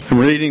I'm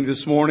reading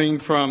this morning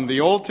from the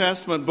Old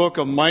Testament book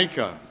of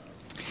Micah,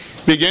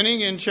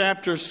 beginning in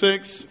chapter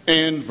 6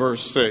 and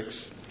verse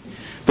 6.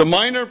 The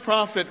minor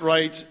prophet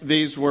writes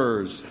these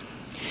words,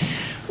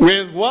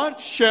 "With what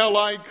shall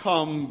I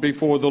come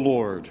before the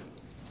Lord,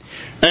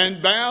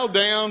 and bow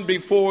down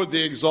before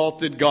the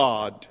exalted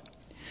God?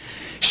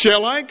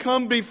 Shall I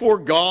come before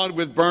God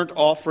with burnt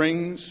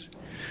offerings,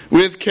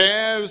 with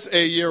calves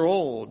a year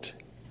old?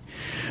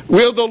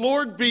 Will the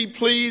Lord be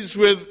pleased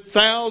with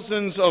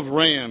thousands of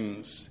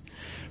rams,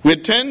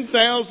 with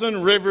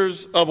 10,000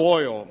 rivers of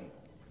oil?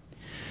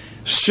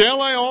 Shall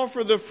I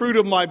offer the fruit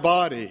of my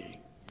body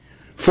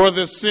for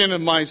the sin of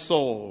my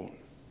soul?"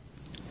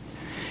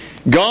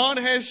 God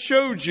has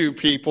showed you,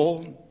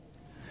 people,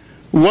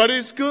 what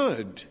is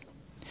good.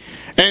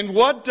 And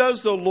what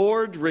does the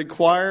Lord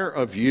require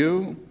of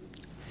you?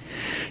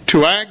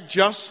 To act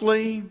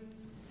justly,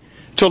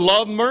 to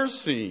love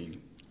mercy,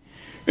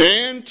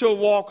 and to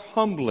walk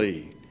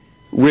humbly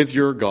with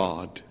your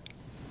God.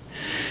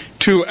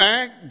 To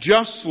act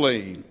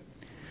justly,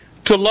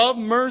 to love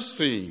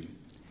mercy,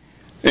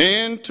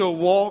 and to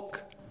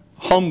walk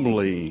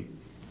humbly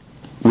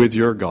with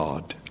your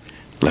God.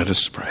 Let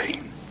us pray.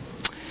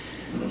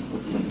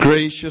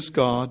 Gracious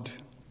God,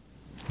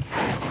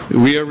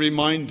 we are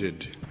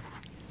reminded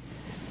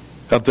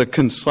of the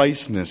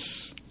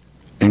conciseness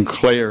and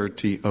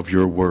clarity of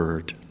your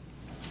word.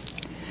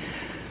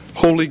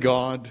 Holy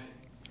God,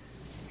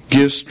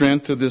 give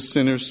strength to this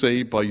sinner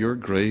saved by your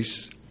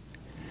grace,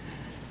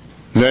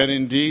 that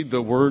indeed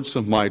the words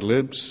of my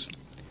lips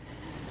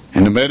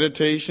and the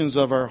meditations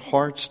of our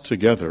hearts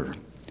together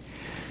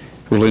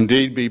will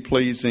indeed be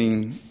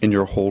pleasing in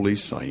your holy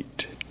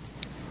sight.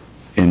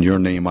 In your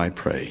name I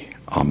pray.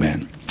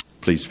 Amen.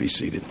 Please be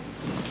seated.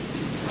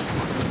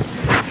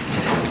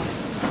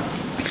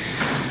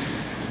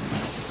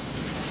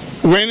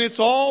 When it's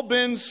all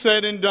been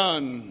said and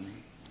done,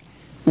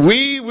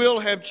 we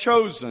will have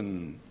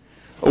chosen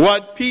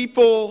what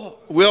people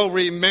will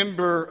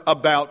remember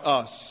about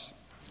us.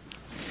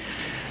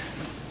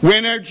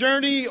 When our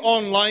journey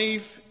in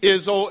life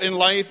is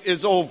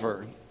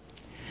over,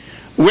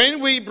 when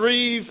we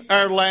breathe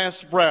our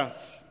last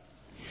breath,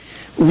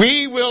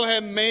 we will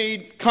have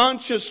made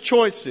conscious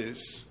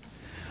choices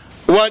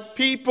what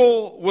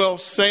people will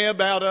say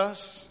about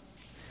us,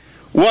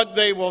 what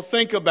they will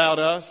think about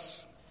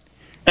us,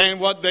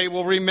 and what they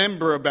will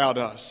remember about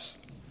us.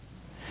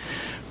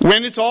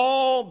 When it's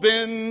all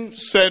been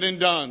said and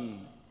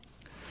done,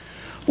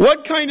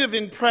 what kind of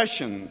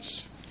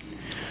impressions,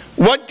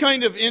 what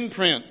kind of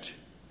imprint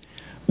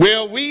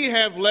will we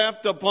have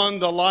left upon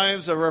the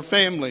lives of our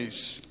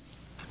families,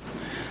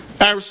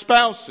 our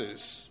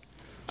spouses,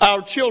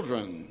 our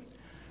children,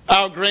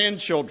 our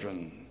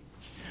grandchildren?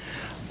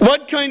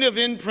 What kind of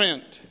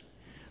imprint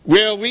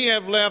will we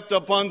have left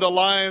upon the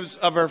lives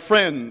of our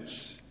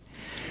friends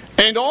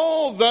and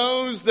all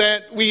those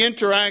that we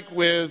interact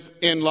with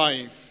in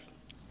life?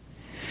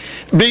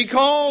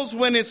 Because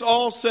when it's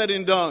all said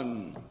and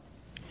done,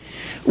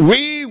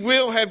 we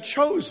will have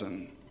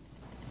chosen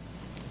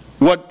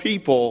what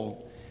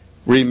people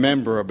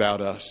remember about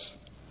us.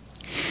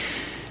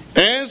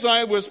 As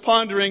I was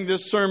pondering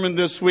this sermon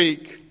this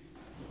week,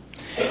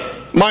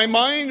 my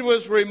mind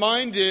was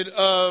reminded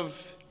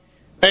of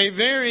a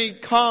very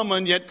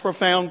common yet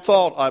profound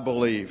thought, I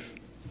believe.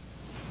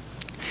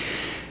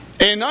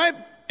 And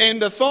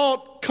the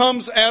thought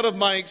comes out of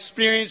my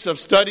experience of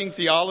studying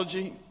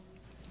theology.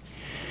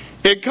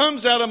 It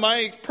comes out of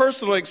my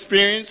personal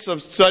experience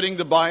of studying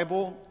the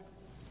Bible.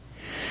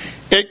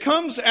 It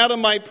comes out of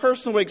my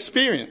personal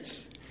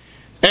experience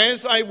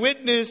as I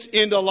witness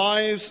in the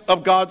lives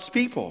of God's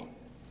people,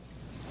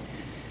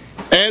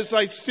 as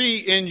I see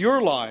in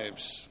your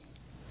lives.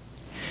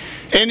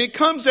 And it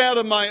comes out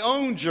of my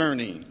own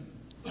journey.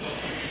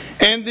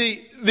 And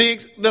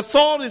the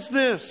thought is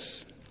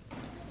this,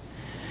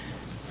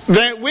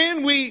 that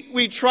when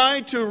we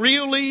try to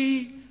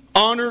really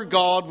honor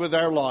God with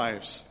our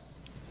lives,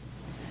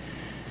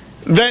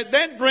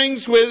 that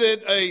brings with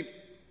it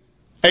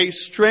a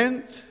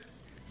strength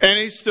and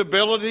a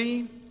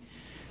stability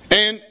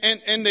and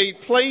a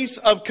place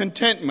of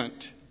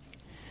contentment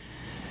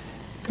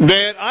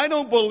that I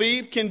don't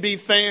believe can be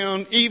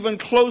found even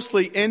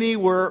closely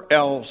anywhere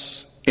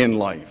else in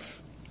life.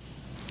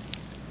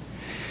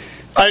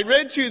 I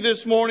read to you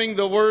this morning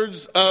the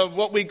words of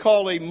what we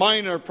call a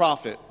minor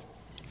prophet.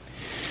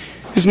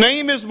 His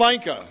name is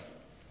Micah.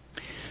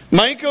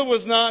 Micah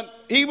was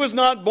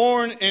not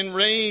born and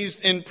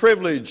raised in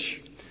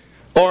privilege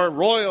or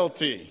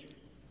royalty.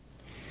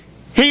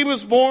 He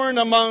was born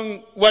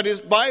among what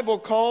his Bible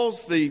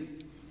calls the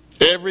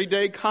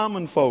everyday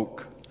common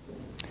folk,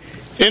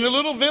 in a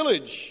little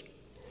village,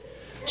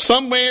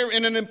 somewhere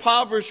in an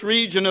impoverished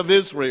region of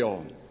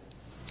Israel.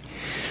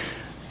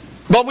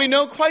 But we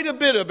know quite a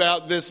bit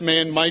about this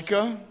man,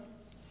 Micah.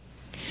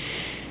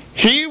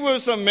 He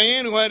was a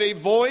man who had a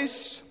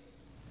voice,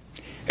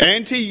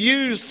 and he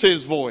used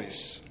his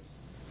voice.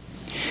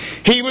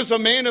 He was a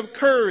man of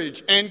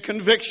courage and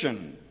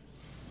conviction.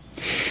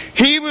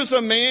 He was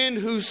a man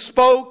who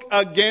spoke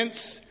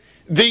against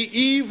the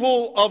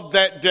evil of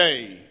that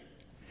day.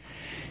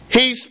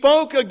 He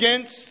spoke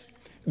against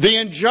the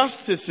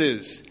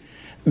injustices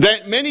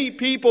that many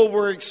people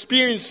were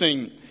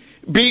experiencing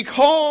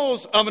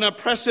because of an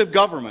oppressive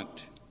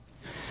government.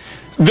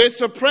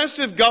 This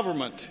oppressive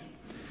government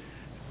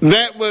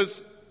that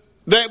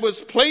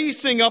was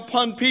placing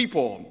upon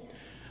people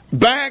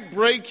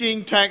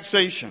back-breaking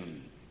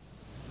taxation.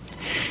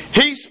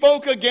 He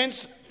spoke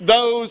against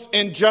those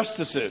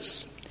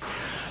injustices.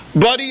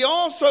 But he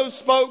also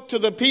spoke to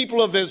the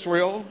people of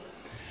Israel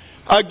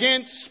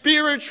against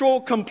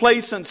spiritual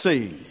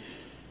complacency.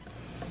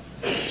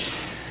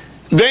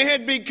 They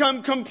had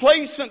become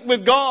complacent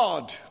with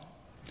God,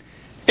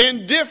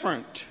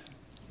 indifferent.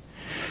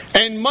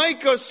 And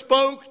Micah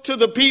spoke to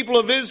the people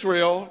of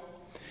Israel,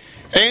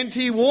 and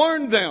he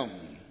warned them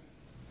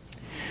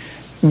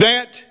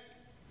that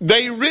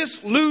they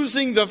risked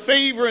losing the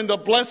favor and the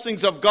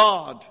blessings of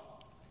God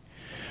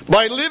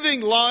by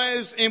living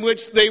lives in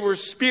which they were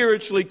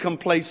spiritually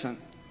complacent.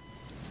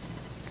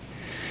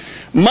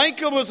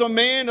 Micah was a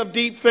man of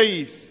deep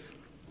faith.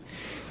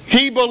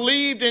 He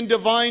believed in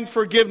divine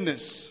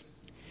forgiveness.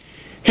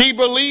 He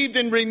believed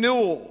in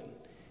renewal.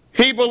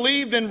 He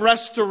believed in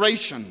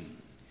restoration.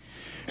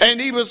 And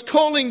he was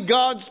calling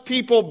God's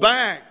people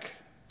back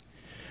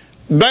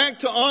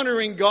to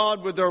honoring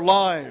God with their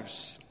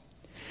lives.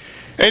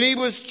 And he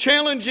was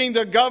challenging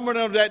the government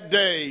of that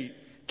day.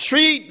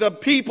 Treat the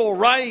people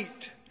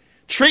right.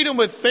 Treat them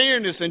with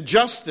fairness and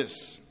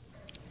justice.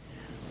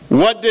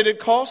 What did it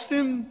cost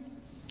him?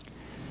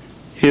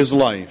 His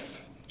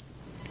life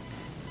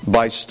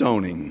by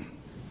stoning.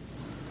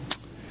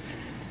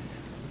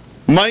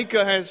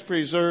 Micah has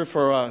preserved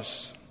for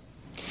us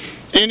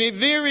in a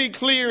very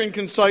clear and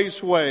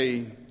concise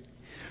way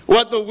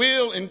what the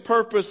will and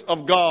purpose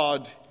of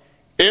God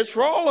is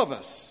for all of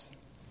us,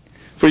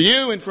 for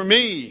you and for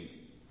me.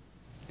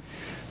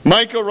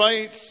 Micah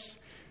writes,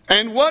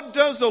 "And what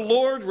does the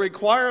Lord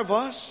require of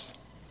us?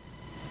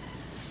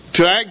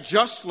 To act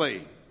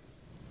justly,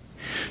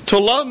 to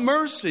love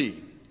mercy,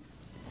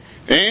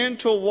 and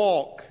to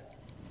walk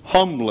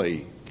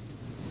humbly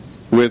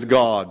with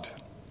God."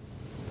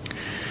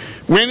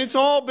 When it's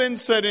all been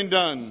said and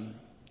done,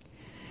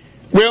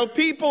 will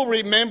people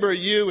remember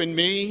you and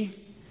me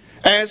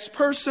as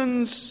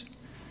persons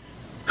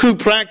who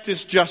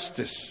practice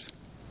justice,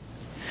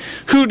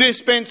 who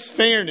dispense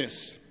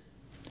fairness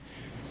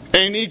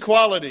and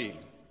equality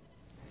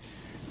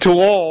to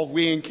all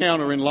we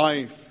encounter in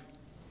life?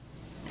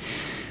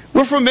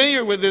 We're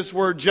familiar with this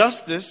word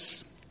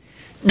justice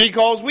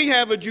because we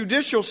have a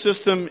judicial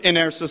system in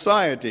our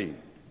society.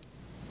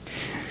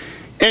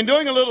 And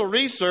doing a little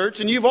research,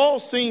 and you've all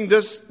seen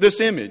this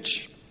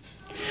image.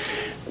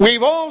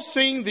 We've all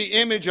seen the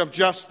image of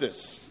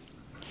justice.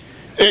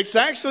 It's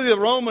actually the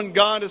Roman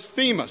goddess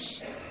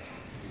Themis.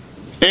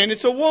 And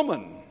it's a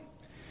woman.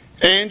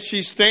 And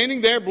she's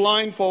standing there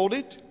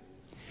blindfolded.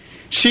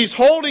 She's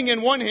holding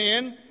in one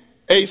hand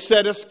a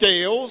set of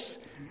scales.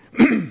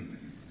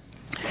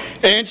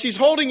 And she's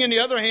holding in the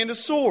other hand a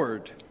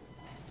sword.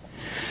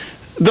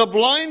 The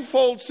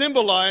blindfold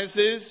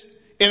symbolizes,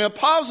 in a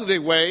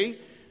positive way,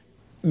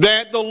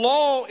 that the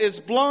law is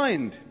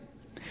blind.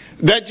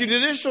 That the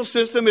judicial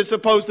system is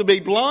supposed to be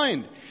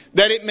blind.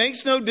 That it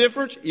makes no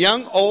difference,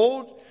 young,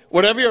 old,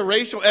 whatever your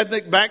racial,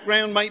 ethnic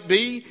background might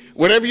be,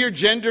 whatever your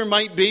gender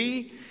might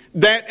be,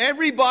 that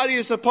everybody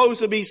is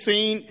supposed to be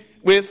seen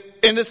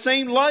in the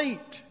same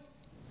light.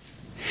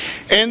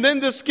 And then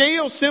the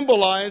scale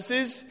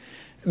symbolizes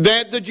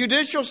that the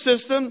judicial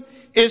system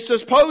is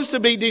supposed to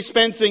be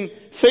dispensing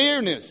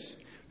fairness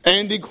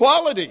and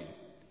equality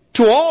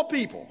to all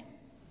people.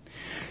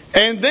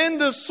 And then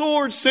the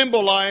sword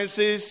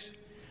symbolizes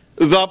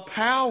the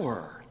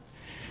power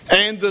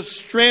and the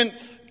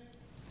strength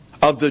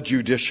of the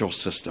judicial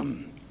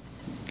system.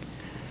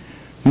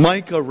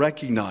 Micah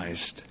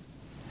recognized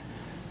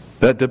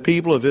that the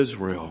people of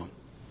Israel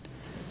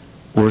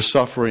were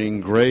suffering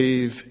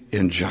grave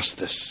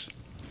injustice.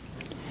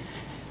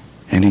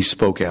 And he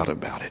spoke out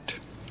about it.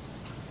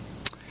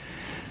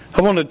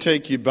 I want to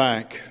take you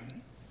back.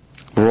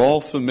 We're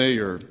all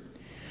familiar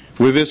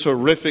with this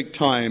horrific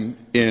time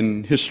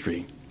in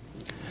history,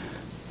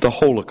 the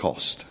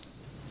Holocaust.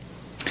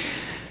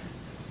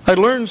 I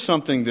learned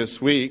something this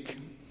week.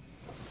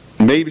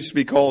 Maybe it's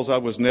because I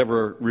was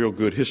never a real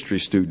good history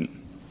student.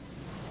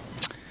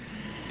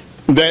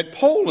 That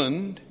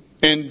Poland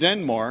and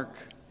Denmark,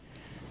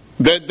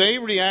 that they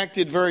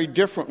reacted very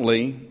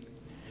differently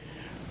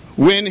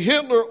when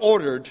Hitler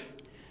ordered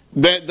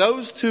that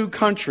those two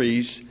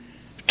countries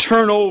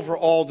turn over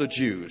all the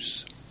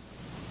Jews.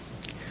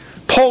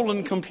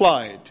 Poland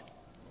complied.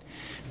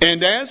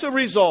 And as a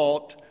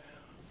result,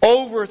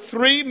 over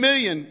 3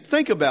 million,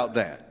 think about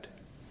that.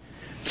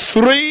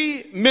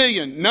 3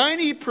 million,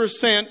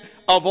 90%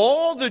 of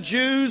all the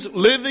Jews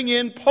living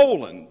in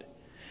Poland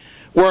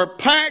were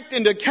packed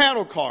into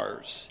cattle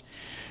cars.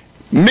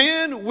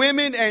 Men,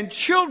 women, and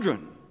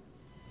children.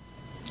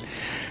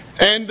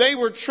 And they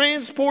were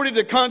transported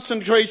to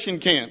concentration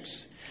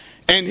camps.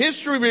 And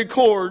history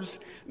records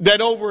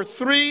that over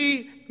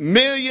 3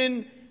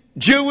 million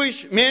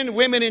Jewish men,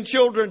 women, and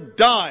children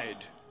died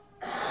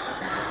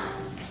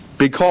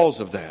because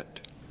of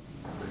that.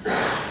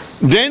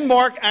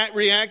 Denmark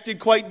reacted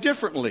quite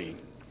differently.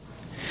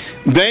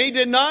 They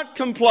did not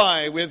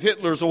comply with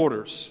Hitler's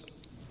orders.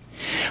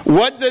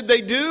 What did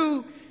they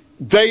do?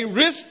 They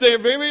risked their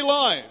very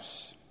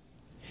lives.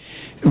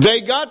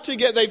 They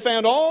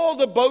found all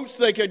the boats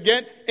they could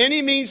get,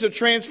 any means of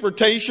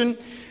transportation,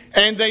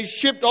 and they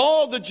shipped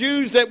all the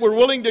Jews that were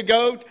willing to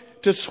go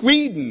to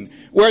Sweden,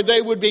 where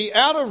they would be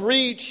out of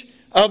reach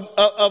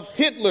of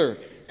Hitler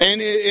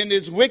and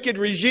his wicked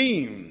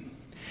regime.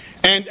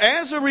 And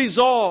as a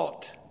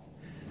result,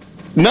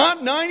 not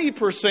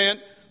 90%,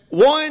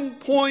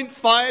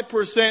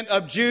 1.5%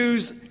 of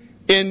Jews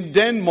in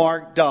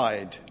Denmark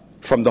died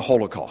from the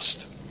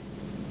Holocaust.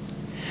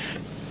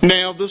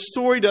 Now, the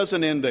story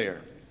doesn't end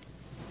there.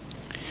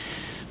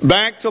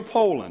 Back to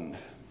Poland.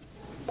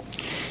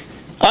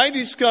 I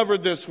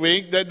discovered this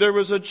week that there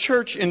was a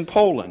church in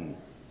Poland.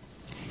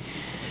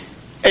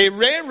 A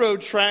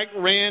railroad track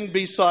ran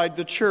beside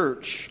the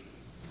church.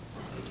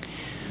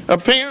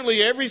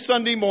 Apparently, every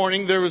Sunday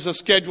morning there was a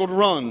scheduled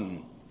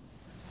run.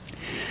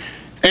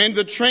 And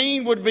the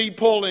train would be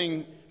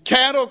pulling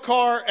cattle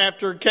car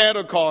after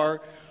cattle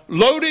car,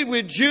 loaded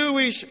with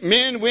Jewish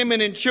men,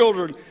 women, and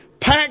children,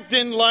 packed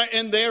in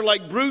there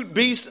like brute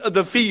beasts of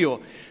the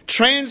field,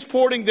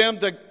 transporting them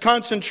to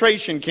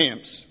concentration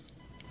camps.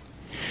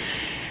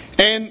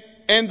 And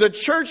the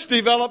church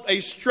developed a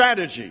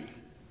strategy,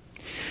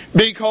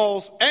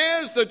 because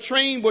as the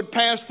train would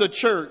pass the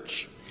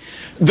church,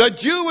 the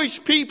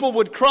Jewish people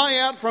would cry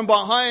out from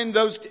behind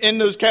those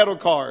cattle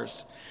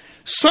cars,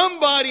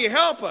 "Somebody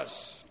help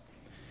us!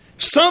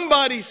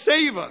 Somebody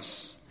save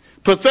us!"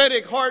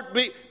 Pathetic,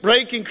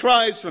 heart-breaking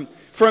cries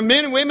from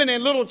men, women,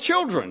 and little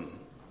children.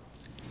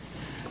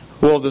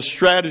 Well, the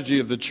strategy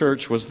of the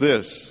church was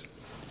this: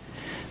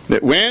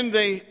 that when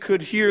they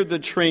could hear the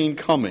train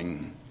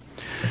coming,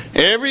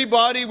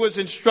 everybody was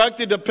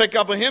instructed to pick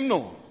up a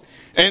hymnal,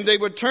 and they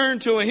would turn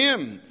to a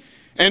hymn,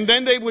 and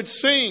then they would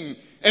sing.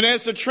 And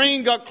as the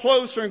train got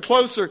closer and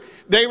closer,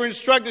 they were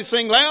instructed to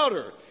sing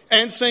louder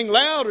and sing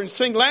louder and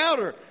sing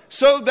louder,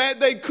 so that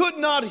they could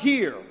not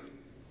hear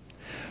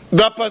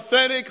the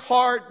pathetic,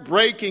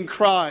 heart-breaking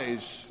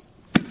cries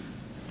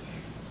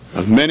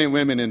of men and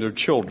women and their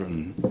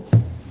children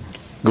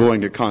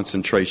going to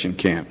concentration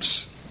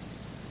camps.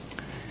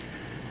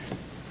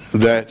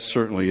 That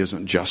certainly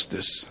isn't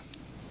justice.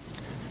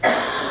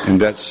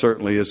 And that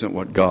certainly isn't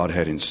what God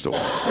had in store.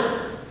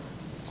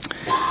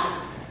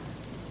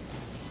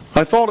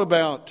 I thought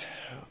about,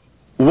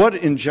 what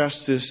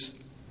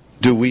injustice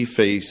do we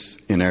face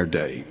in our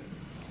day?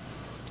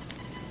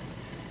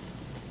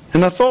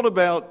 And I thought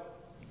about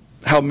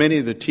how many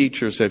of the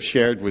teachers have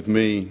shared with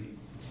me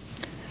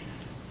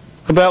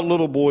about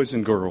little boys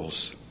and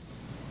girls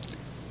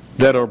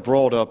that are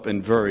brought up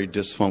in very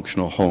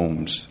dysfunctional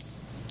homes.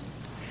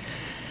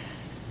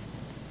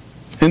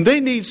 And they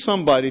need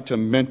somebody to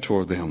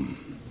mentor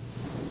them.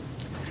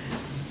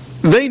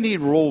 They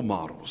need role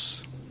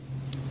models.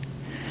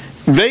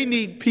 They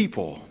need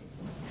people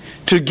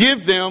to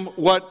give them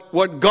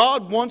what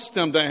God wants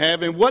them to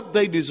have and what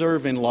they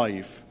deserve in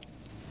life.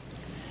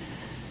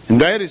 And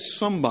that is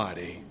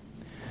somebody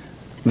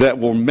that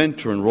will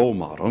mentor and role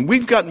model. And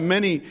we've got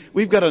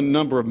a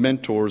number of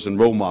mentors and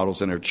role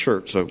models in our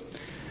church. So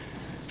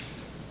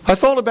I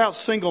thought about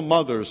single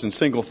mothers and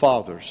single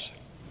fathers.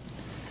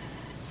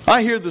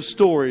 I hear the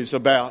stories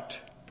about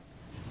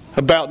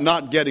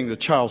not getting the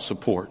child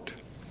support,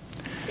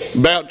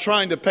 about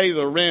trying to pay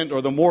the rent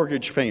or the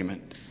mortgage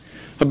payment,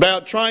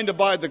 about trying to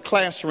buy the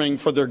class ring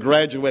for their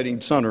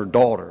graduating son or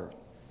daughter.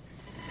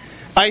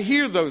 I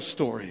hear those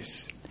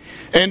stories,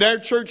 and our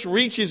church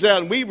reaches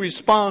out and we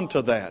respond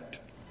to that.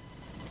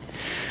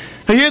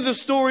 I hear the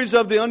stories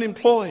of the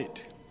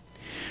unemployed,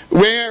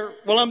 where,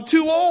 well, I'm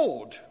too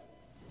old.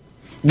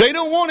 They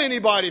don't want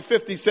anybody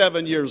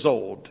 57 years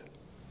old.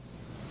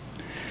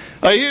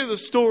 I hear the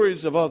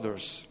stories of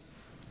others,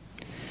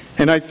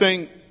 and I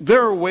think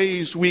there are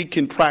ways we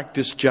can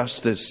practice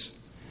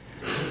justice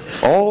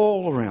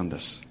all around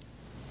us.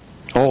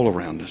 All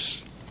around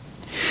us.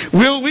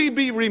 Will we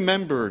be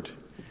remembered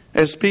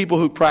as people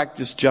who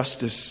practice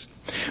justice?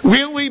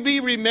 Will we be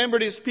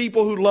remembered as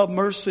people who love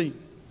mercy?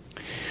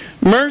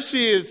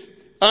 Mercy is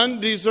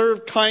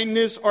undeserved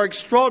kindness or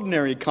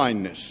extraordinary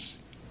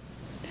kindness.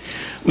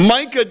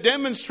 Micah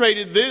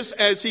demonstrated this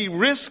as he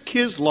risked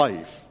his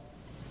life.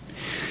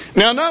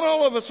 Now, not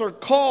all of us are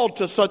called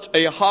to such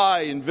a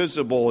high and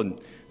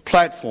visible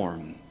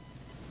platform.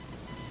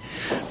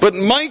 But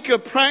Micah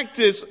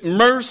practiced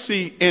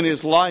mercy in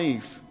his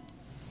life.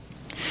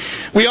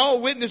 We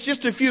all witnessed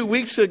just a few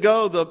weeks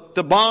ago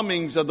the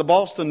bombings of the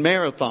Boston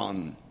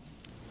Marathon.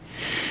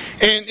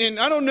 And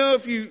I don't know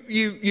if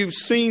you've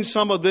seen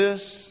some of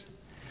this,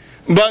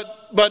 but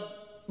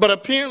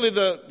apparently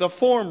the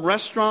Forum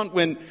restaurant,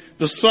 when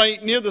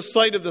near the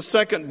site of the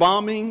second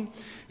bombing,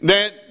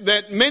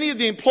 that many of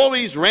the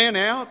employees ran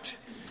out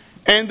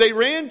and they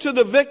ran to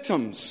the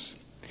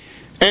victims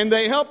and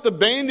they helped to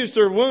bandage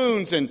their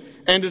wounds and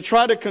to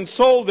try to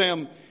console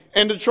them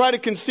and to try to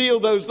conceal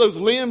those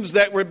limbs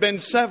that were been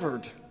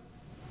severed.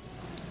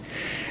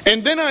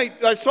 And then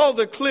I saw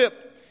the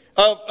clip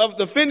of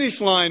the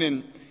finish line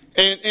and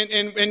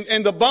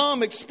the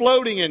bomb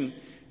exploding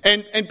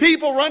and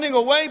people running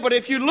away. But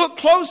if you look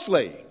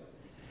closely,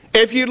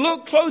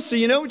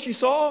 you know what you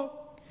saw?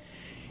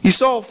 You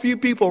saw a few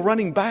people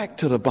running back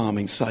to the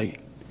bombing site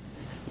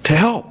to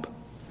help,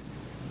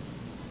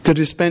 to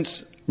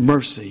dispense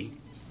mercy,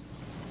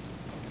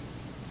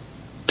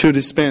 to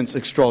dispense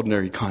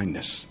extraordinary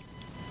kindness.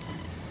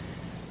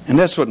 And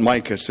that's what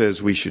Micah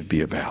says we should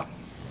be about.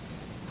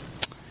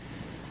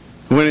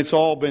 When it's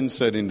all been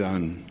said and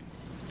done,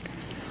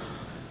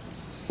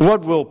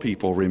 what will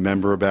people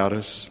remember about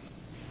us?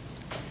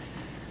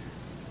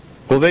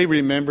 Will they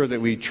remember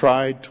that we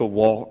tried to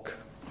walk?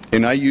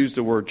 And I use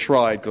the word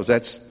tried because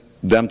that's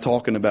them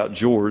talking about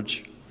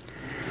George.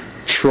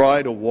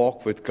 Try to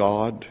walk with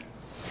God.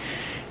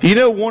 You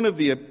know, one of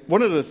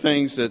the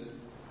things that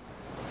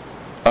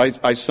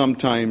I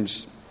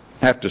sometimes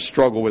have to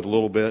struggle with a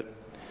little bit,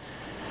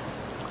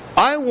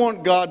 I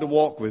want God to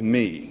walk with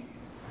me.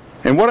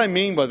 And what I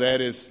mean by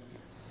that is,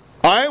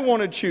 I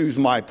want to choose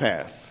my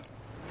path.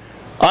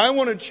 I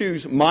want to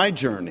choose my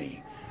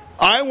journey.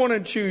 I want to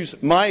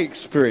choose my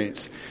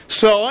experience.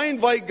 So I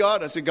invite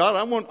God. I say, God,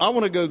 I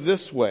want to go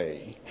this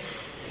way.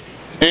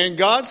 And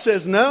God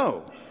says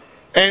no.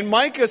 And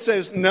Micah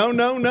says,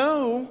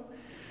 no.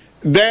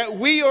 That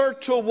we are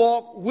to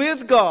walk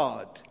with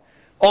God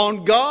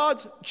on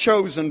God's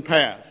chosen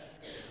path,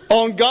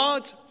 on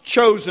God's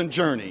chosen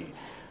journey,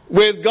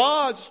 with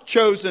God's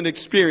chosen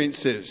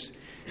experiences.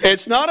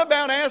 It's not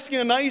about asking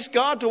a nice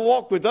God to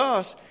walk with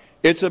us.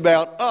 It's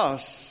about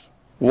us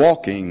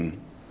walking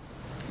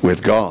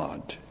with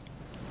God.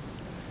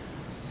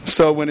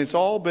 So when it's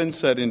all been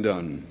said and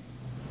done,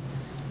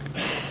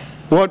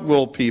 what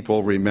will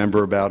people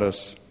remember about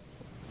us?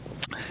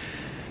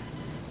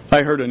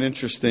 I heard an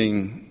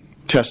interesting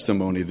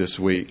testimony this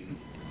week.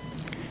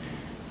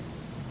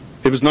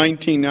 It was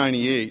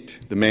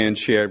 1998, the man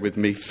shared with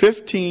me.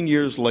 15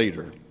 years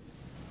later,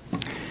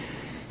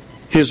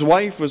 his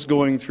wife was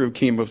going through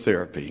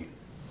chemotherapy.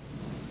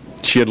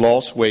 She had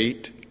lost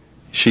weight.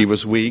 She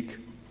was weak.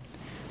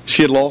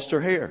 She had lost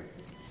her hair.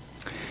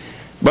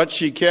 But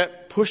she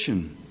kept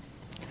pushing.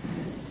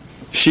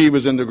 She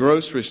was in the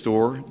grocery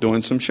store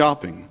doing some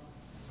shopping.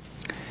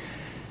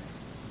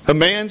 A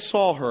man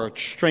saw her, a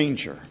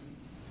stranger.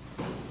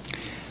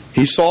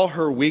 He saw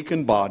her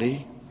weakened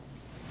body.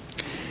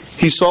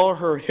 He saw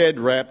her head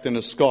wrapped in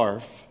a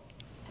scarf.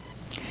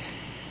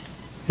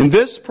 And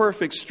this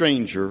perfect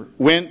stranger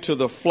went to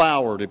the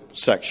flower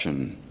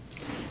section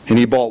and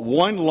he bought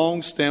one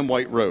long stem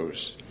white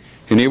rose.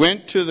 And he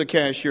went to the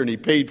cashier and he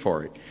paid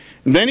for it.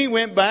 And then he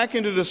went back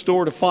into the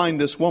store to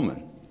find this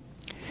woman.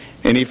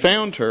 And he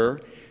found her,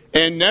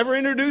 and never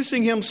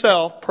introducing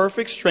himself,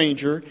 perfect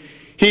stranger,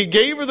 he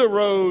gave her the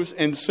rose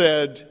and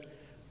said,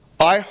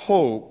 I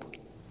hope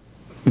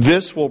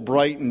this will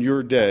brighten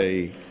your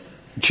day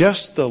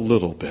just a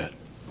little bit.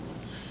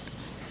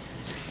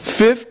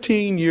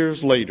 15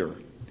 years later,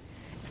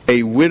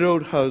 a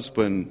widowed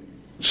husband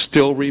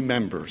still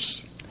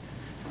remembers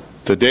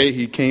the day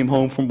he came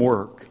home from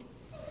work.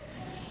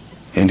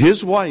 And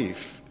his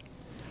wife,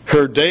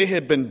 her day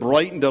had been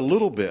brightened a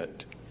little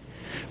bit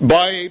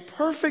by a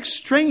perfect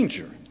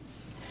stranger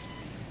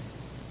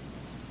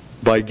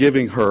by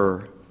giving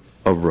her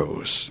a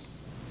rose.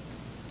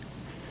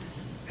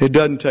 It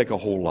doesn't take a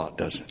whole lot,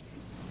 does it?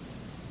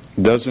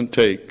 It doesn't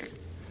take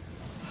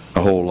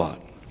a whole lot.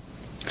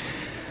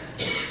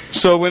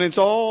 So when it's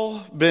all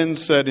been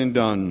said and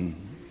done,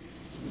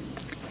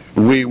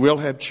 we will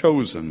have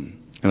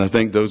chosen, and I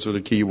think those are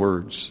the key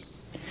words,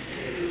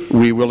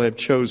 we will have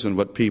chosen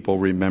what people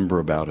remember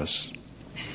about us.